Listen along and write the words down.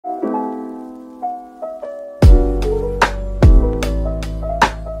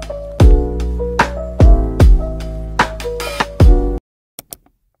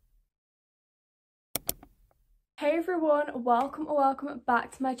everyone, welcome back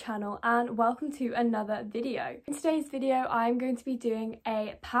to my channel and welcome to another video. In today's video I'm going to be doing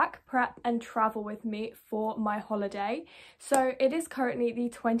a pack, prep and travel with me for my holiday. So it is currently the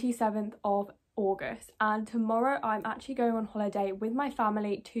 27th of August and tomorrow I'm actually going on holiday with my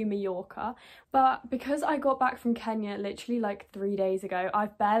family to Mallorca, but because I got back from Kenya literally like 3 days ago,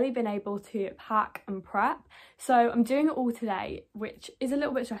 I've barely been able to pack and prep. So I'm doing it all today, which is a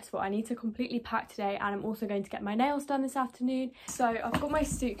little bit stressful. I need to completely pack today and I'm also going to get my nails done this afternoon. So I've got my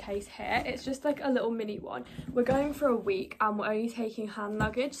suitcase here. It's just like a little mini one. We're going for a week and we're only taking hand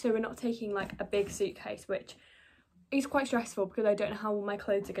luggage, so we're not taking like a big suitcase, which is quite stressful because I don't know how all my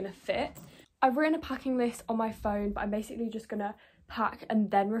clothes are going to fit. I've written a packing list on my phone, but I'm basically just gonna pack and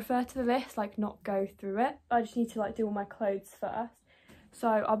then refer to the list, like not go through it. I just need to like do all my clothes first. So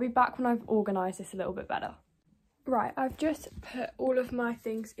I'll be back when I've organised this a little bit better. Right, I've just put all of my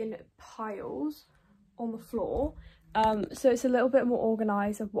things in piles on the floor. So it's a little bit more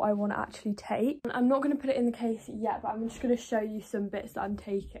organised of what I want to actually take. I'm not going to put it in the case yet, but I'm just going to show you some bits that I'm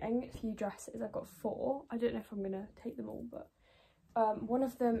taking. A few dresses, I've got 4. I don't know if I'm going to take them all, but one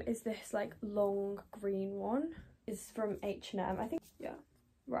of them is this like long green one. It's from H&M, I think. Yeah,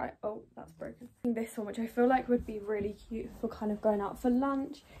 right. Oh, that's broken. This one, which I feel like would be really cute for kind of going out for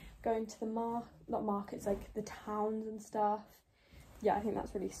lunch, going to the not markets, like the towns and stuff. Yeah, I think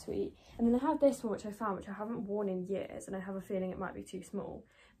that's really sweet. And then I have this one which I found, which I haven't worn in years, and I have a feeling it might be too small,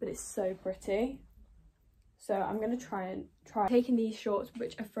 but it's so pretty. So I'm going to try taking these shorts,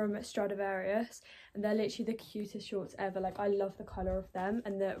 which are from Stradivarius, and they're literally the cutest shorts ever. Like, I love the colour of them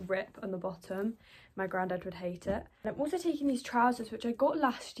and the rip on the bottom. My granddad would hate it. And I'm also taking these trousers, which I got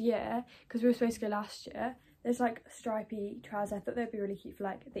last year because we were supposed to go last year. There's like stripy trousers. I thought they'd be really cute for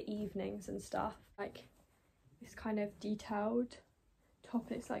like the evenings and stuff. Like this kind of detailed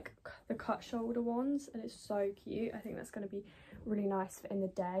top. It's like the cut shoulder ones and it's so cute. I think that's going to be really nice for in the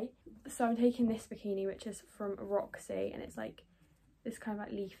day. So I'm taking this bikini, which is from Roxy, and it's like this kind of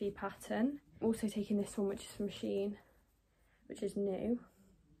like leafy pattern. I'm also taking this one, which is from Shein, which is new.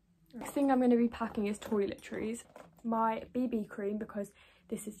 Next thing I'm going to be packing is toiletries. My BB cream, because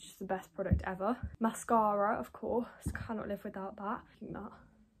this is just the best product ever. Mascara, of course, cannot live without that. I think that.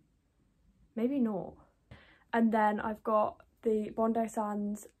 Maybe not. And then I've got the Bondi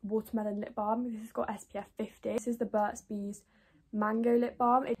Sands watermelon lip balm. This has got SPF 50. This is the Burt's Bees mango lip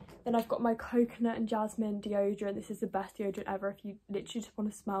balm. Then I've got my coconut and jasmine deodorant. This is the best deodorant ever if you literally just want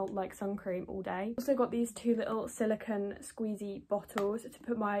to smell like sun cream all day. Also got these 2 little silicone squeezy bottles to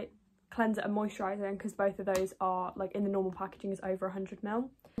put my cleanser and moisturiser in, because both of those are like in the normal packaging is over 100ml.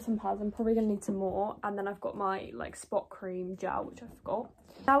 Some pads, I'm probably gonna need some more. And then I've got my like spot cream gel, which I forgot.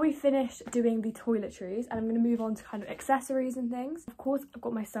 Now we've finished doing the toiletries and I'm going to move on to kind of accessories and things. Of course, I've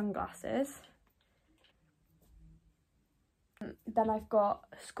got my sunglasses. Then I've got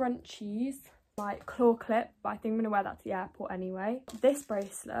scrunchies, my claw clip, but I think I'm going to wear that to the airport anyway. This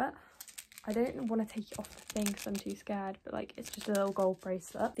bracelet, I don't want to take it off the thing because I'm too scared, but like it's just a little gold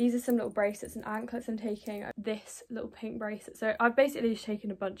bracelet. These are some little bracelets and anklets I'm taking. This little pink bracelet. So I've basically just taken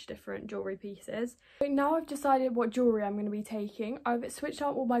a bunch of different jewellery pieces. But now I've decided what jewellery I'm going to be taking. I've switched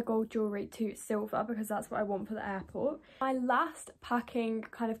out all my gold jewellery to silver because that's what I want for the airport. My last packing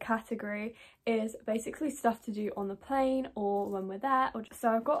kind of category is basically stuff to do on the plane or when we're there. So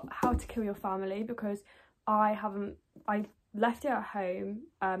I've got How to Kill Your Family because I left it at home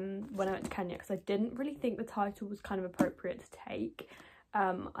when I went to Kenya because I didn't really think the title was kind of appropriate to take.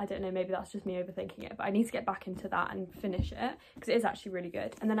 I don't know, maybe that's just me overthinking it, but I need to get back into that and finish it because it is actually really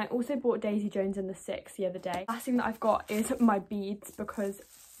good. And then I also bought Daisy Jones and the Six the other day. Last thing that I've got is my beads because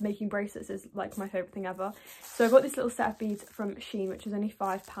making bracelets is like my favourite thing ever. So I got this little set of beads from Shein, which is only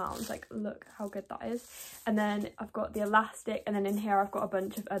 £5. Like, look how good that is. And then I've got the elastic, and then in here I've got a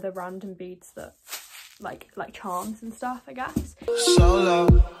bunch of other random beads that like charms and stuff, I guess. Solo.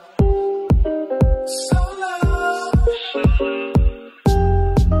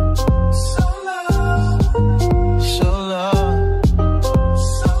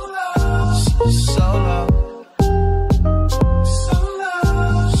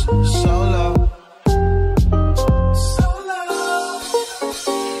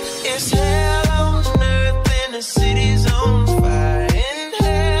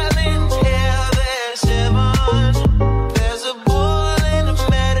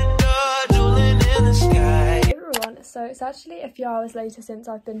 So it's actually a few hours later since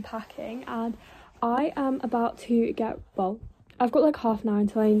I've been packing and I am about to get, well, I've got like half an hour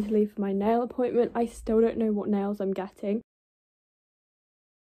until I need to leave for my nail appointment. I still don't know what nails I'm getting.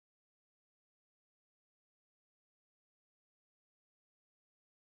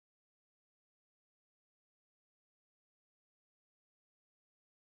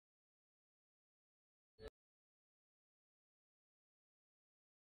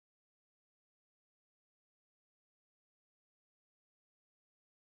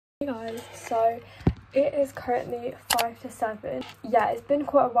 Hey guys, so it is currently 5 to 7. Yeah, it's been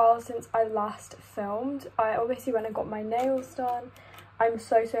quite a while since I last filmed. I obviously went and got my nails done. I'm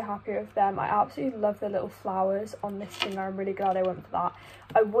so happy with them. I absolutely love the little flowers on this finger. I'm really glad I went for that.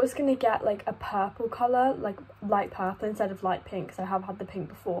 I was gonna get like a purple colour, like light purple instead of light pink, because I have had the pink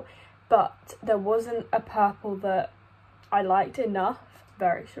before, but there wasn't a purple that I liked enough.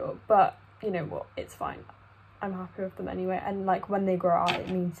 Very sure, but you know what, it's fine. I'm happy with them anyway, and like when they grow out, it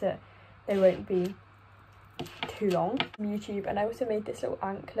means that they won't be too long on YouTube. And I also made this little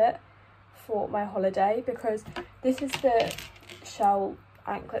anklet for my holiday, because this is the shell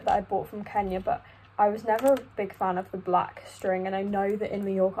anklet that I bought from Kenya, but I was never a big fan of the black string, and I know that in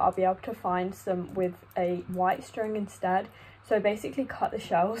Mallorca I'll be able to find some with a white string instead. So I basically cut the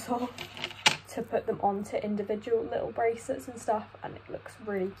shells off to put them onto individual little bracelets and stuff, and it looks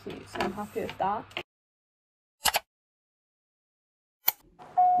really cute, so I'm happy with that.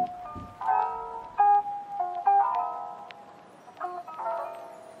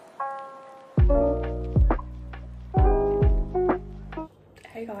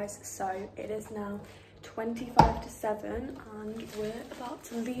 Hey guys, so it is now 25 to 7 and we're about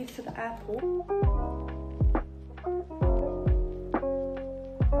to leave for the airport.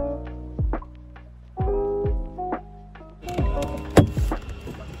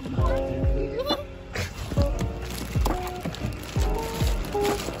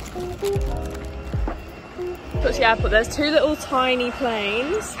 Got to the airport, there's two little tiny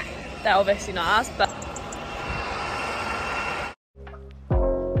planes. They're obviously not us, but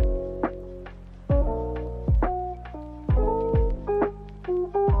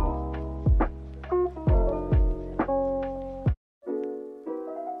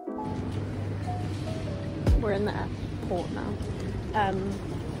we're in the airport now.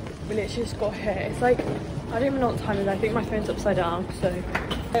 We literally just got here. It's like, I don't even know what time it is. I think my phone's upside down, so.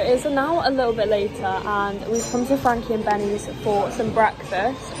 It is now a little bit later and we've come to Frankie and Benny's for some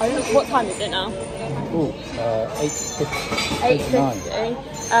breakfast. I don't know, what time is it now? Oh,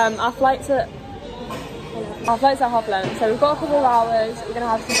 8:50. Our flight's at 11:30, so we've got a couple of hours. We're gonna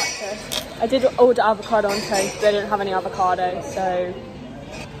have some breakfast. I did order avocado on toast, but they didn't have any avocado, so.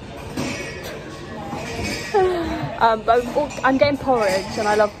 But I'm getting porridge and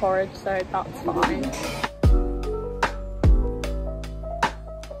I love porridge, so that's fine.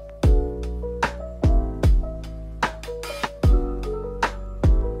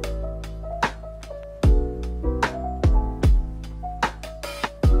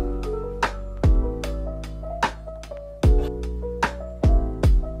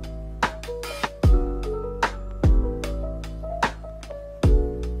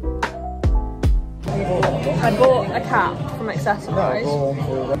 I bought a cap from Accessorize.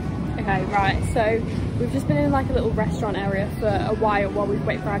 Okay, right, so we've just been in like a little restaurant area for a while we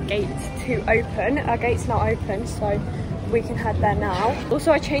wait for our gates to open. Our gate's not open, so we can head there now.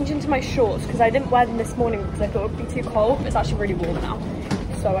 Also, I changed into my shorts because I didn't wear them this morning because I thought it would be too cold, but it's actually really warm now,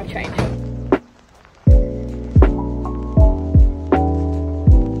 so I changed.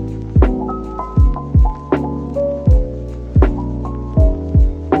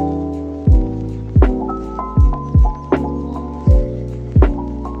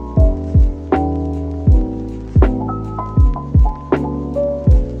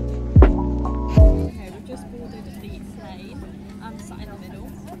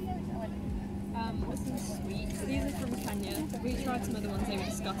 These are from Kenya. We tried some other ones, they were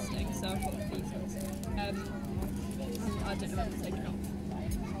disgusting, so I've got these ones. I don't know when to take it off.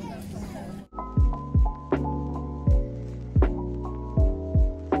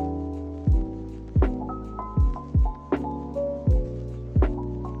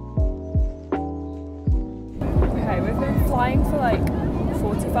 Okay, we've been flying for like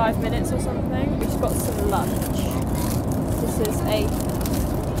 45 minutes or something. We've got some lunch. This is a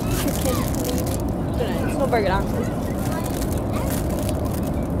chicken. It's not very good actually.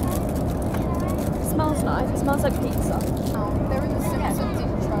 It smells nice. It smells like pizza. They're in the Simpsons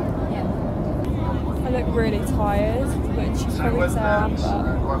intro. Yeah. I look really tired, which you probably say I am,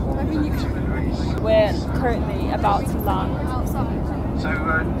 but I mean, you can. We're currently about to land.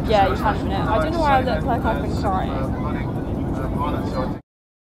 Outside. Yeah, you can in a minute. I don't know why I look like I've been crying.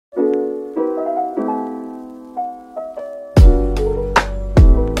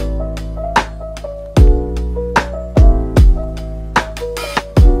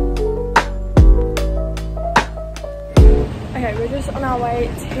 Okay, we're just on our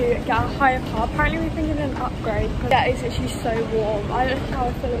way to get a higher car. Apparently we've been given an upgrade. Yeah, it's actually so warm. I don't know how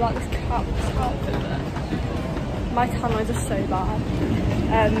I feel about this cap, this outfit, but my tan lines are so bad.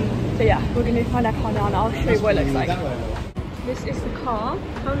 But yeah, we're going to find our car now and I'll show you what it looks like. This is the car.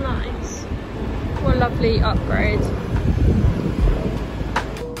 How nice. What a lovely upgrade.